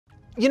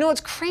You know,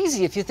 it's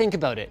crazy if you think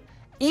about it.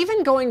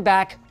 Even going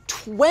back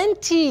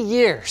 20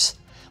 years,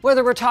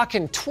 whether we're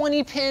talking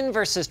 20-pin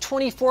versus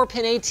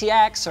 24-pin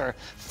ATX or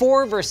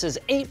 4 versus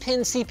 8-pin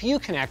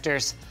CPU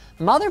connectors,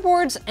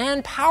 motherboards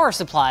and power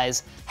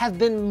supplies have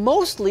been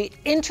mostly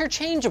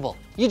interchangeable.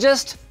 You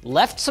just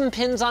left some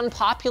pins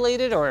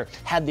unpopulated or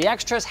had the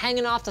extras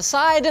hanging off the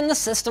side and the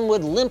system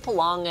would limp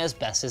along as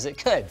best as it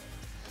could.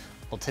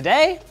 Well,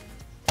 today,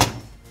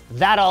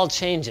 that all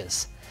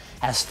changes.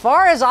 As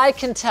far as I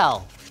can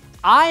tell,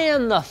 I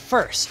am the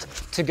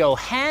first to go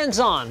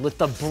hands-on with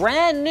the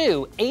brand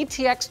new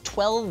ATX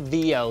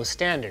 12VO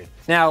standard.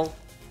 Now,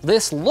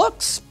 this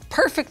looks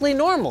perfectly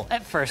normal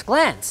at first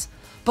glance,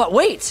 but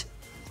wait,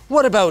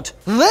 what about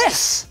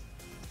this?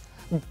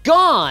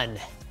 Gone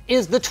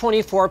is the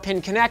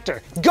 24-pin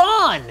connector.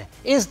 Gone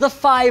is the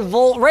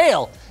 5-volt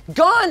rail.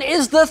 Gone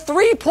is the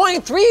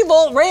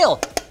 3.3-volt rail.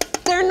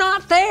 They're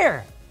not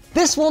there.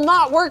 This will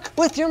not work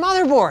with your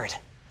motherboard.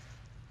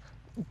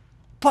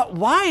 But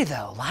why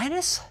though,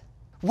 Linus?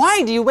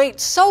 Why do you wait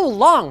so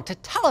long to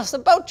tell us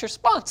about your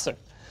sponsor?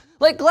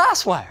 Like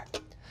Glasswire.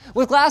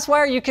 With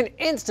Glasswire, you can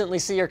instantly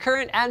see your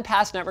current and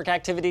past network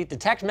activity,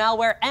 detect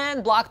malware,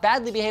 and block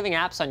badly behaving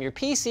apps on your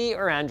PC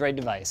or Android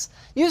device.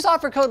 Use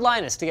offer code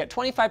Linus to get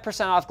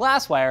 25% off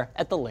Glasswire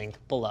at the link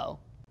below.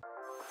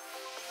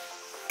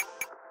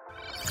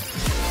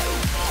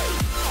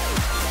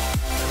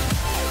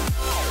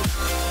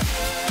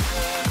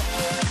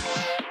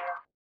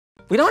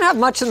 We don't have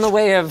much in the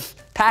way of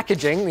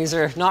packaging. These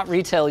are not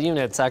retail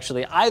units,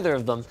 actually, either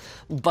of them.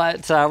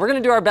 But we're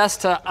gonna do our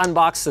best to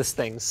unbox this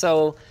thing.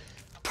 So,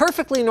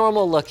 perfectly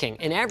normal looking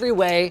in every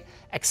way,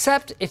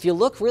 except if you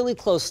look really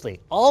closely.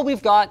 All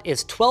we've got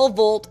is 12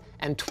 volt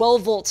and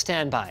 12 volt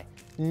standby.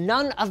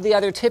 None of the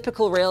other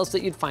typical rails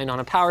that you'd find on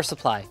a power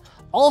supply.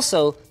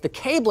 Also, the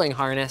cabling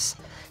harness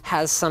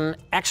has some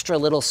extra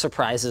little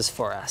surprises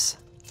for us.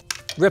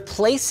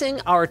 Replacing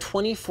our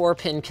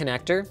 24-pin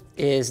connector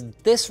is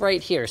this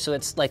right here. So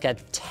it's like a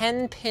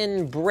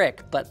 10-pin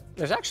brick, but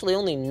there's actually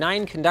only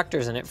 9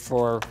 conductors in it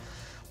for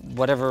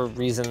whatever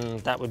reason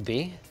that would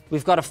be.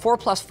 We've got a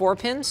 4+4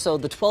 pin, so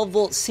the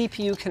 12-volt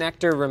CPU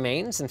connector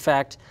remains. In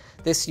fact,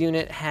 this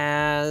unit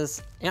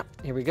has, yep,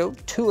 here we go,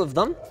 2 of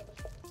them.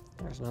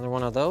 There's another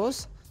one of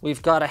those.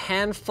 We've got a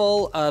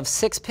handful of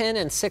 6-pin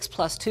and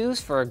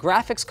 6+2s for our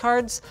graphics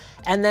cards.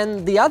 And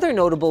then the other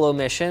notable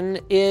omission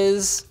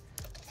is,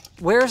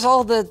 where's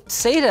all the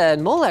SATA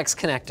and Molex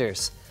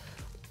connectors?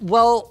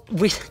 Well,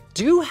 we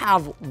do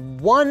have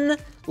one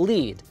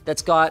lead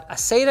that's got a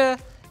SATA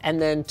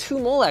and then 2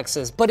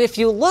 Molexes. But if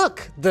you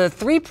look, the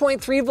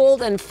 3.3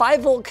 volt and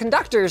 5 volt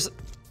conductors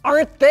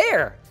aren't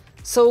there.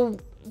 So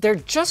they're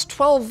just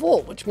 12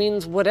 volt, which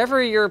means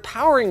whatever you're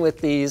powering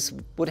with these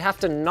would have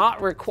to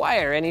not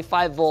require any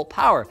 5 volt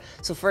power.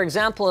 So for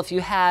example, if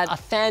you had a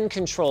fan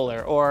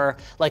controller or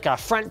like a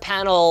front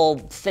panel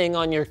thing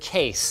on your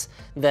case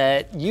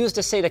that used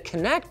a SATA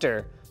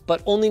connector,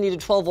 but only needed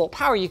 12 volt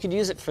power, you could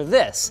use it for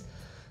this.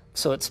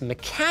 So it's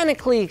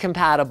mechanically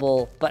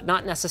compatible, but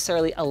not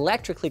necessarily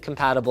electrically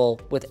compatible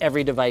with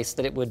every device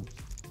that it would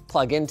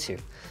plug into.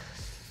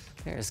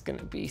 There's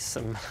gonna be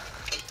some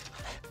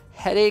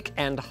headache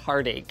and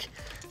heartache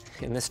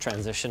in this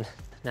transition.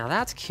 Now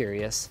that's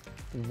curious.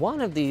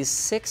 One of these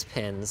 6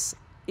 pins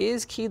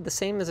is keyed the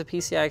same as a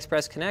PCI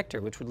Express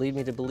connector, which would lead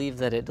me to believe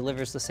that it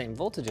delivers the same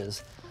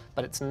voltages,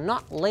 but it's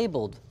not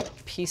labeled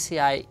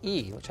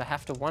PCIe, which I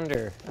have to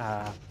wonder,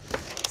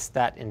 is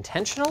that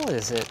intentional?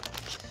 Is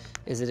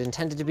it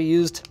intended to be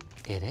used?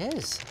 It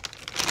is.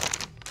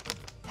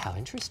 How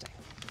interesting.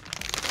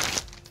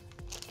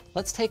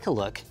 Let's take a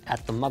look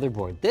at the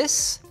motherboard.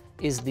 This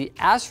is the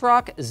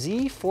ASRock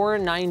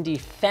Z490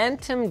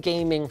 Phantom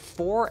Gaming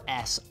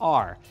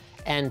 4SR.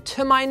 And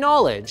to my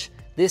knowledge,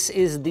 this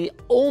is the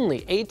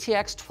only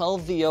ATX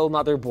 12VO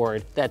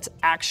motherboard that's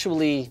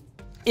actually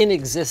in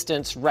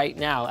existence right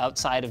now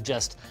outside of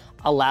just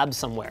a lab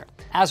somewhere.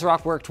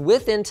 ASRock worked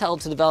with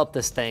Intel to develop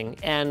this thing,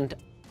 and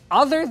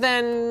other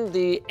than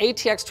the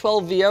ATX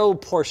 12VO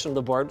portion of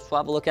the board, which we'll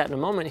have a look at in a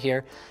moment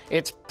here,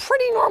 it's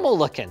pretty normal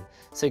looking.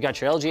 So you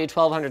got your LGA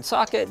 1200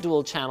 socket,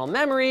 dual channel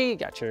memory, you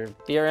got your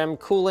VRM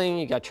cooling,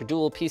 you got your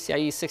dual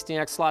PCIe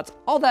 16X slots,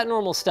 all that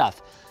normal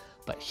stuff.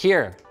 But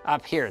here,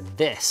 up here,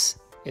 this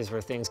is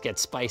where things get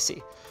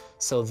spicy.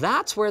 So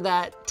that's where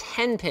that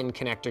 10-pin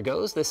connector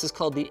goes. This is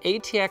called the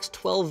ATX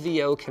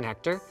 12VO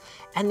connector.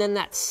 And then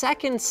that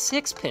second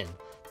 6-pin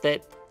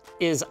that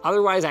is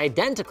otherwise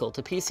identical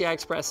to PCI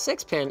Express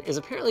 6-pin is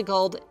apparently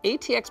called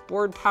ATX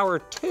Board Power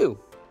 2.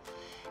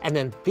 And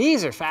then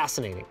these are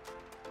fascinating.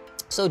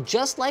 So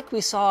just like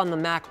we saw on the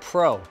Mac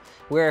Pro,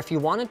 where if you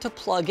wanted to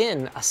plug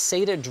in a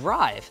SATA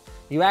drive,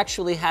 you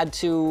actually had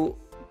to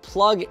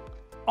plug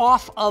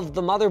off of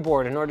the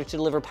motherboard in order to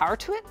deliver power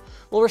to it,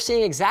 well, we're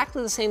seeing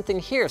exactly the same thing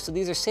here. So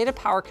these are SATA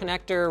power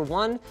connector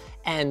 1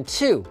 and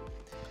 2.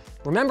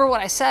 Remember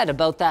what I said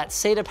about that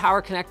SATA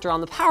power connector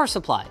on the power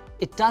supply?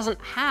 It doesn't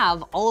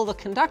have all of the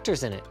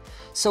conductors in it.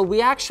 So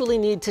we actually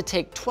need to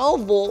take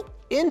 12 volt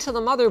into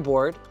the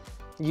motherboard,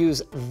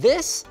 use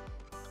this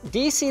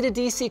DC to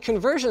DC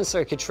conversion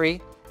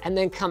circuitry, and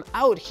then come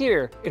out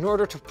here in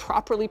order to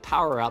properly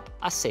power up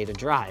a SATA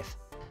drive.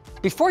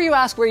 Before you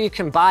ask where you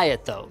can buy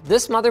it though,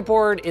 this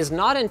motherboard is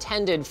not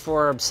intended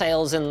for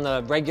sales in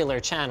the regular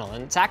channel,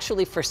 and it's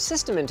actually for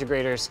system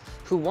integrators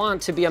who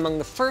want to be among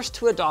the first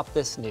to adopt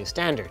this new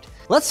standard.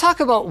 Let's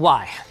talk about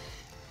why.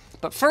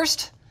 But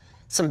first,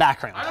 some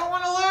background. I don't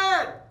want to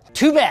learn!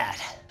 Too bad.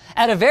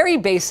 At a very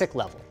basic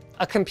level,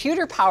 a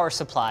computer power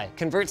supply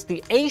converts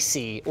the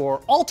AC,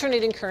 or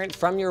alternating current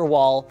from your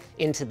wall,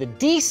 into the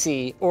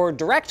DC, or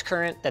direct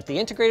current that the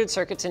integrated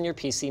circuits in your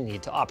PC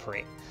need to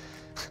operate.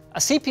 A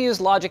CPU's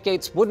logic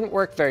gates wouldn't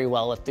work very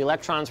well if the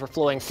electrons were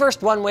flowing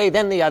first one way,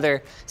 then the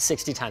other,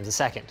 60 times a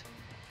second.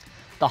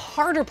 The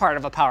harder part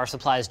of a power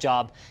supply's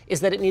job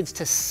is that it needs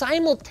to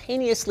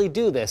simultaneously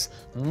do this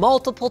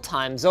multiple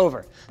times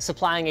over,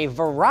 supplying a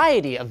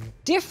variety of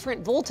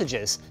different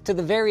voltages to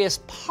the various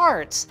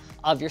parts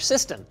of your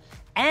system.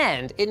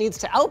 And it needs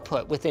to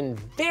output within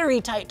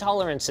very tight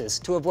tolerances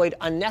to avoid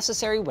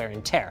unnecessary wear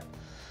and tear.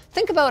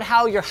 Think about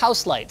how your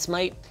house lights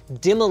might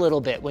dim a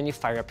little bit when you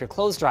fire up your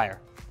clothes dryer.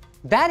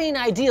 That ain't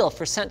ideal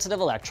for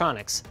sensitive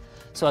electronics.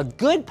 So a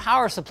good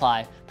power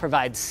supply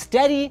provides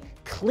steady,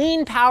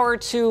 clean power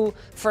to,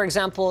 for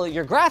example,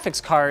 your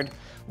graphics card,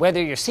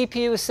 whether your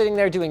CPU is sitting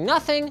there doing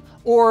nothing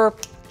or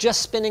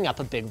just spinning up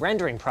a big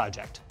rendering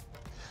project.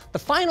 The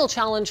final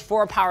challenge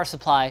for a power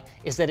supply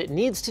is that it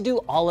needs to do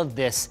all of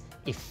this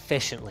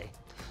efficiently.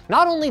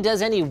 Not only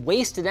does any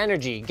wasted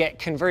energy get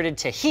converted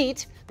to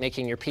heat,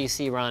 making your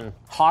PC run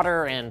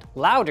hotter and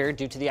louder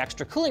due to the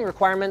extra cooling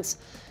requirements,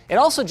 it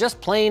also just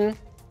plain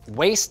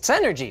wastes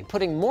energy,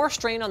 putting more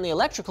strain on the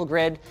electrical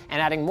grid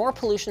and adding more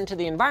pollution to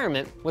the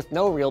environment with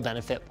no real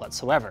benefit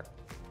whatsoever.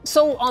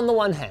 So on the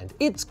one hand,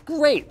 it's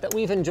great that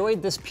we've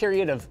enjoyed this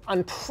period of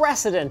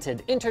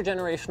unprecedented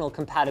intergenerational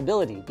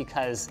compatibility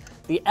because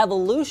the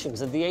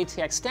evolutions of the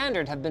ATX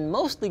standard have been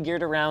mostly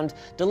geared around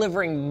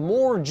delivering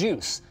more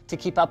juice to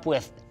keep up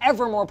with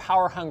ever more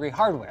power-hungry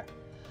hardware.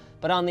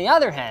 But on the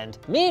other hand,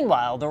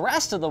 meanwhile, the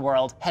rest of the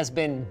world has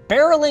been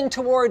barreling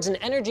towards an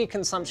energy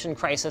consumption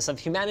crisis of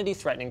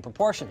humanity-threatening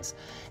proportions.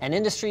 And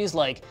industries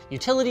like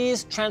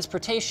utilities,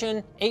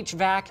 transportation,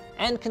 HVAC,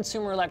 and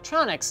consumer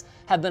electronics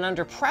have been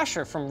under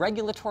pressure from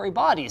regulatory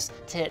bodies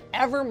to hit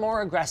ever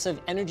more aggressive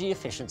energy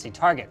efficiency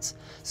targets.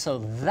 So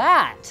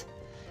that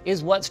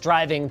is what's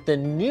driving the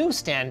new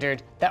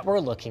standard that we're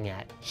looking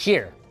at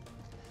here.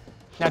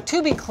 Now,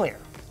 to be clear,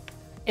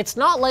 it's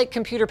not like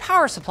computer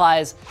power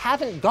supplies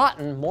haven't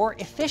gotten more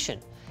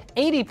efficient.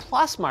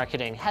 80+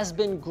 marketing has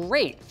been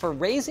great for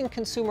raising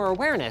consumer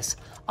awareness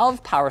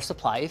of power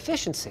supply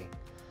efficiency.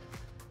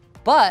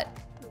 But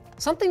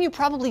something you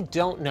probably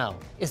don't know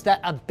is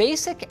that a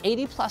basic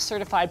 80+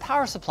 certified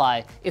power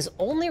supply is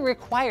only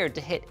required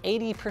to hit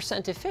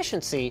 80%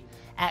 efficiency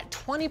at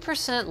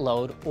 20%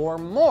 load or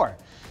more,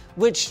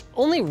 which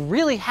only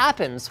really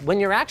happens when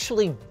you're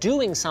actually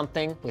doing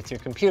something with your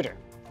computer.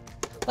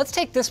 Let's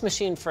take this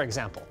machine for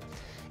example.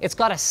 It's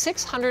got a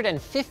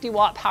 650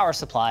 watt power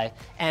supply,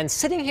 and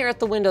sitting here at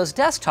the Windows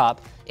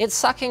desktop, it's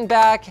sucking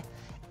back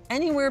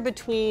anywhere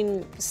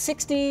between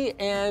 60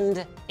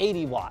 and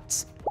 80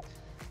 watts.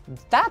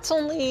 That's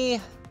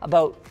only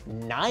about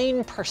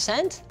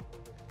 9%.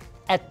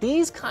 At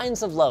these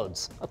kinds of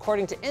loads,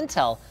 according to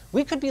Intel,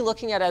 we could be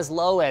looking at as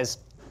low as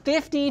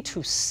 50 to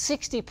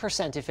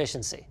 60%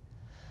 efficiency.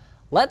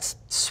 Let's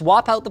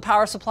swap out the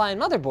power supply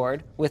and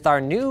motherboard with our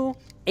new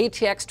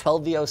ATX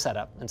 12VO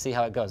setup and see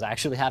how it goes. I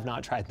actually have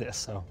not tried this,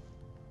 so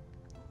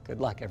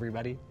good luck,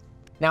 everybody.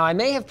 Now, I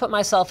may have put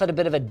myself at a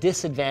bit of a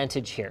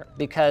disadvantage here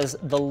because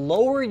the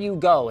lower you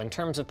go in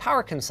terms of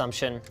power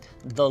consumption,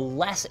 the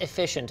less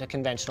efficient a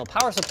conventional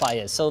power supply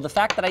is. So the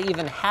fact that I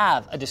even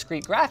have a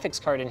discrete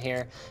graphics card in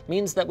here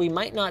means that we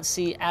might not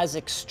see as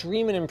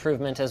extreme an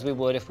improvement as we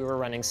would if we were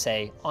running,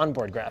 say,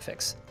 onboard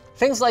graphics.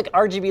 Things like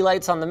RGB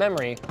lights on the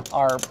memory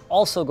are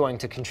also going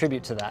to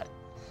contribute to that.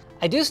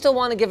 I do still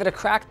want to give it a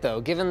crack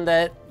though, given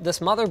that this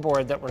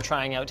motherboard that we're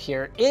trying out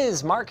here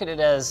is marketed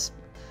as,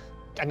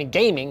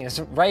 gaming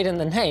is right in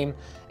the name,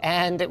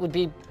 and it would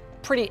be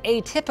pretty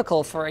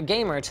atypical for a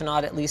gamer to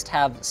not at least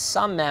have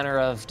some manner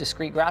of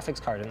discrete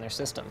graphics card in their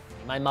system.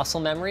 My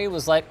muscle memory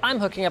was like, I'm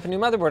hooking up a new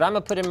motherboard, I'm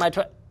gonna put in my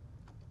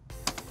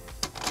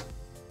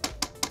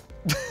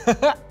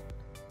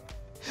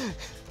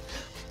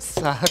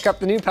hook up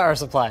the new power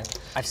supply.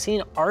 I've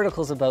seen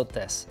articles about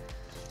this,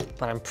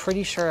 but I'm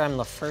pretty sure I'm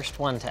the first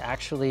one to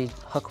actually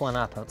hook one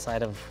up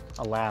outside of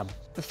a lab.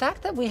 The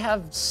fact that we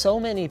have so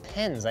many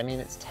pins,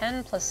 it's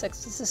 10 plus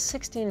 6, this is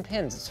 16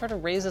 pins. It sort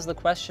of raises the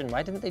question,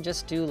 why didn't they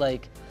just do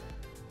like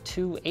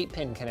 2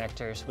 8-pin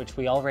connectors, which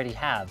we already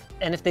have?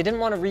 And if they didn't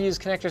want to reuse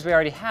connectors we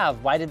already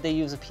have, why did they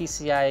use a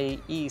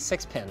PCIe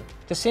 6-pin?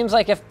 Just seems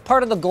like if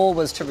part of the goal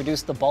was to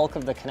reduce the bulk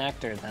of the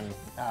connector,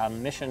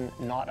 then mission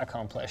not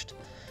accomplished.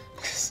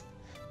 It's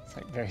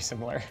like very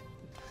similar.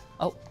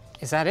 Oh,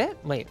 is that it?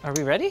 Wait, are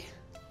we ready?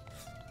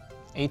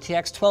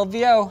 ATX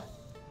 12VO.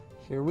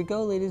 Here we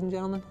go, ladies and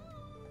gentlemen.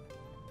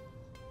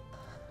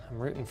 I'm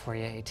rooting for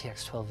you,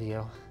 ATX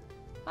 12VO.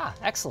 Ah,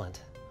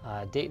 excellent.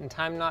 Date and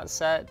time not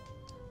set.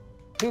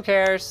 Who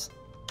cares?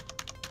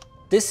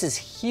 This is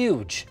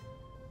huge.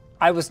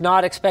 I was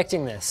not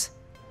expecting this.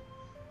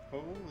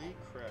 Holy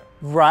crap.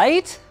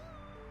 Right?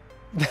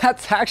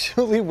 That's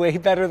actually way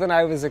better than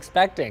I was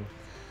expecting.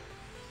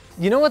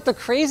 You know what the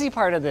crazy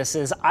part of this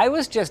is? I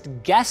was just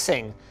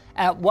guessing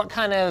at what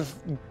kind of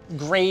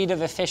grade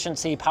of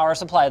efficiency power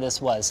supply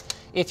this was.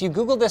 If you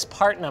Google this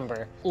part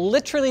number,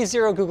 literally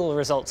 0 Google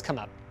results come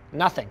up,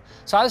 nothing.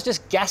 So I was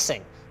just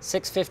guessing.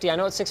 650, I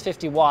know it's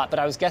 650 watt, but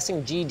I was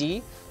guessing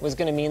GD was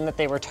gonna mean that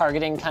they were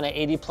targeting kind of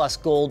 80 plus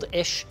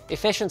gold-ish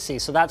efficiency.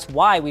 So that's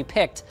why we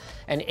picked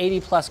an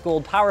 80 plus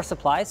gold power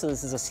supply. So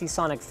this is a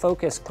Seasonic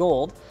Focus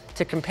Gold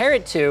to compare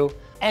it to.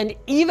 And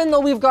even though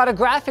we've got a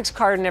graphics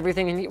card and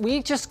everything, and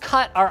we just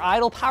cut our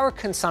idle power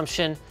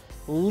consumption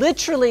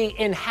literally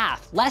in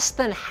half, less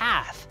than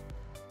half.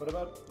 What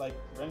about like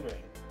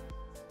rendering?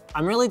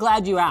 I'm really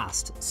glad you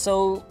asked.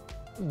 So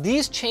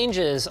these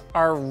changes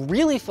are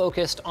really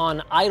focused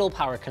on idle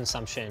power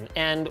consumption.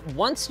 And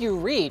once you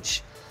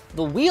reach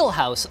the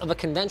wheelhouse of a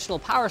conventional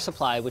power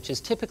supply, which is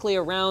typically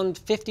around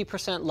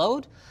 50%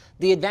 load,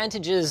 the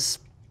advantages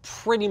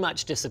pretty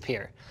much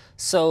disappear.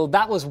 So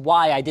that was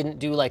why I didn't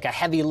do like a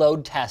heavy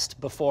load test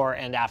before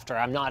and after.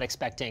 I'm not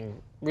expecting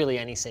really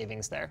any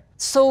savings there.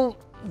 So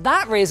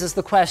that raises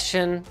the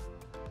question,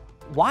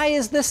 why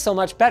is this so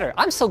much better?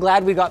 I'm so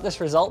glad we got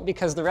this result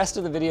because the rest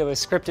of the video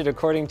is scripted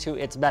according to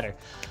it's better.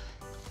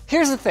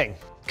 Here's the thing,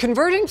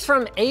 converting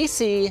from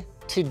AC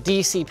to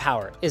DC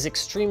power is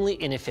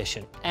extremely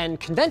inefficient, and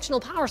conventional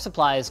power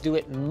supplies do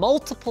it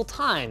multiple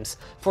times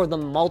for the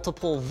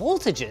multiple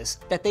voltages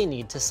that they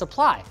need to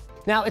supply.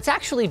 Now, it's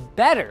actually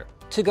better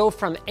to go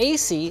from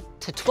AC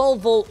to 12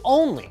 volt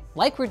only,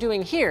 like we're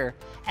doing here,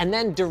 and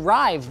then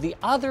derive the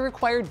other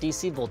required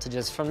DC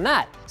voltages from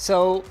that.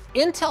 So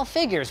Intel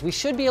figures we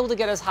should be able to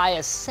get as high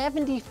as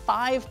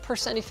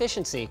 75%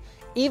 efficiency,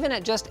 even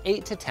at just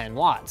 8 to 10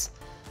 watts.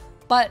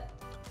 But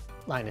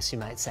Linus, you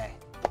might say,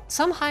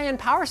 some high-end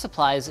power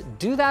supplies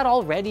do that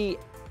already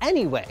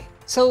anyway.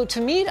 So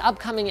to meet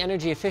upcoming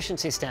energy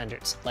efficiency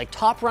standards like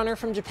Top Runner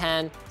from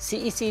Japan,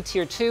 CEC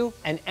Tier 2,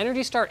 and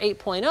Energy Star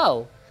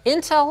 8.0,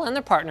 Intel and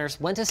their partners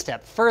went a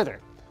step further.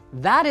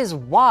 That is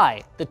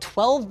why the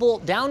 12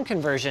 volt down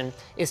conversion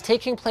is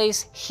taking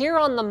place here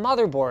on the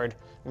motherboard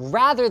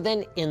rather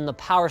than in the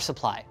power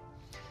supply.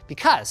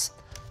 Because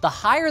the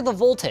higher the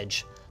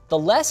voltage, the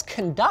less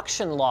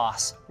conduction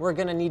loss we're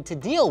gonna need to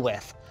deal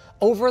with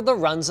over the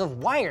runs of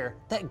wire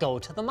that go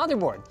to the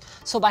motherboard.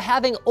 So by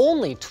having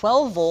only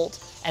 12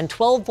 volt and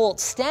 12 volt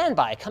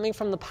standby coming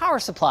from the power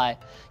supply,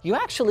 you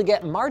actually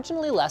get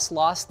marginally less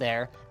loss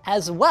there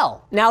as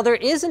well. Now there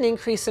is an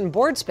increase in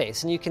board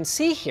space, and you can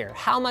see here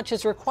how much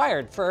is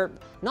required for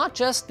not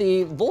just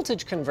the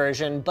voltage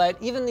conversion, but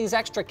even these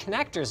extra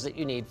connectors that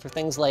you need for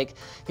things like,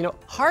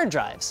 hard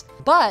drives.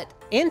 But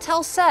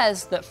Intel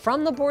says that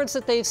from the boards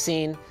that they've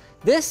seen,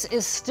 this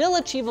is still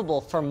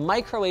achievable for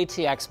micro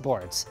ATX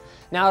boards.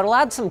 Now it'll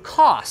add some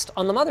cost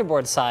on the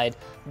motherboard side,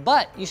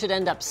 but you should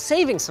end up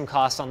saving some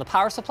cost on the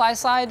power supply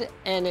side,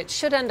 and it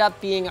should end up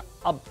being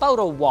about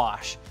a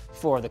wash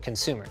for the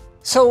consumer.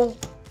 So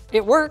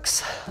it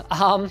works.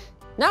 Now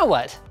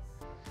what?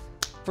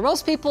 For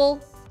most people,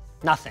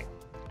 nothing.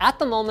 At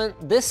the moment,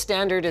 this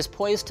standard is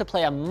poised to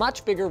play a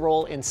much bigger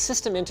role in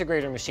system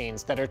integrator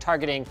machines that are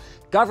targeting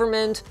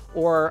government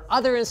or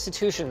other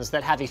institutions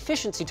that have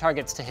efficiency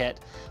targets to hit,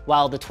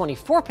 while the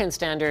 24-pin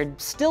standard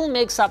still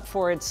makes up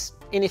for its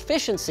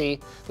inefficiency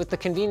with the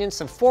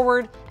convenience of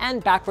forward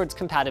and backwards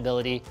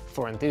compatibility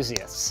for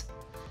enthusiasts.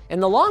 In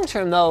the long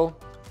term though,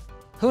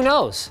 who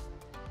knows?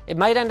 It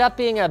might end up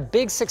being a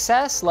big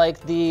success like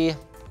the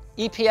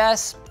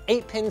EPS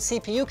 8-pin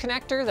CPU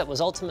connector that was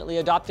ultimately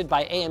adopted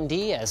by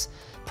AMD as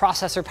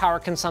processor power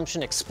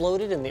consumption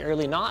exploded in the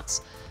early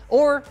noughts,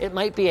 or it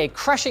might be a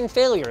crushing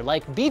failure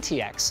like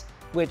BTX,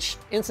 which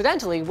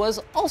incidentally was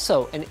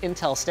also an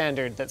Intel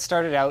standard that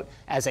started out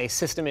as a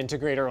system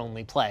integrator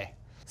only play.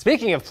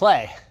 Speaking of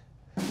play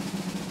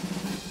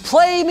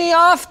me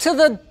off to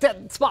the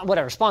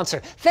sponsor.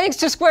 Thanks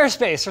to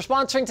Squarespace for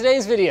sponsoring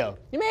today's video.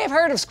 You may have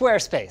heard of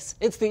Squarespace.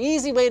 It's the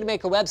easy way to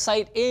make a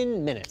website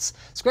in minutes.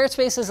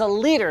 Squarespace is a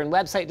leader in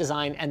website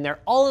design, and their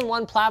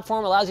all-in-one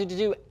platform allows you to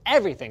do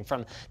everything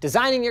from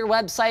designing your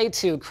website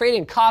to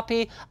creating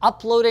copy,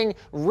 uploading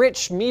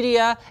rich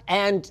media,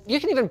 and you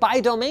can even buy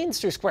domains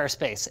through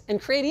Squarespace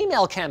and create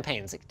email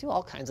campaigns. They can do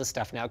all kinds of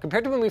stuff now.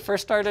 Compared to when we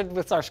first started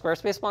with our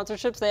Squarespace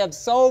sponsorships, they have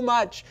so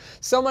much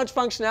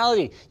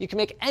functionality. You can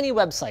make any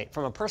website,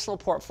 from a personal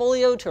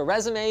portfolio to a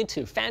resume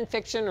to fan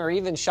fiction or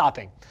even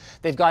shopping.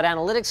 They've got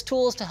analytics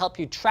tools to help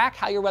you track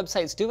how your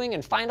website's doing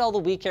and find all the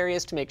weak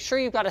areas to make sure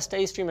you've got a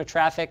steady stream of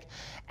traffic,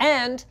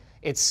 and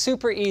it's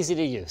super easy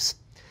to use.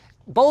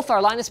 Both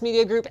our Linus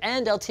Media Group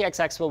and LTX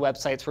Expo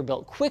websites were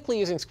built quickly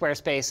using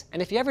Squarespace,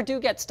 and if you ever do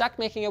get stuck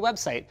making a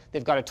website,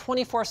 they've got a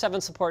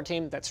 24/7 support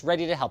team that's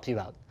ready to help you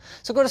out.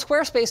 So go to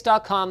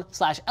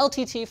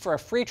squarespace.com/LTT for a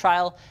free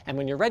trial, and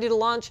when you're ready to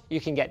launch,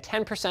 you can get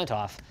 10%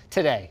 off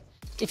today.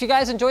 If you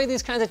guys enjoy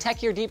these kinds of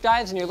techier deep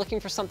dives and you're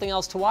looking for something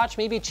else to watch,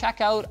 maybe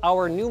check out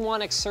our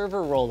mnemonic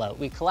server rollout.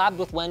 We collabed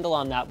with Wendell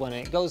on that one,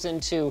 and it goes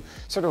into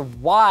sort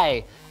of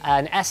why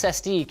an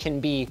SSD can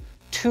be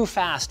too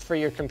fast for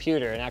your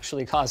computer and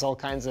actually cause all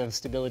kinds of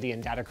stability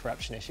and data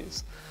corruption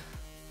issues.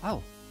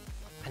 Oh,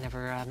 I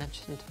never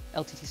mentioned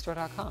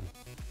lttstore.com.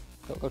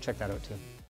 Go check that out too.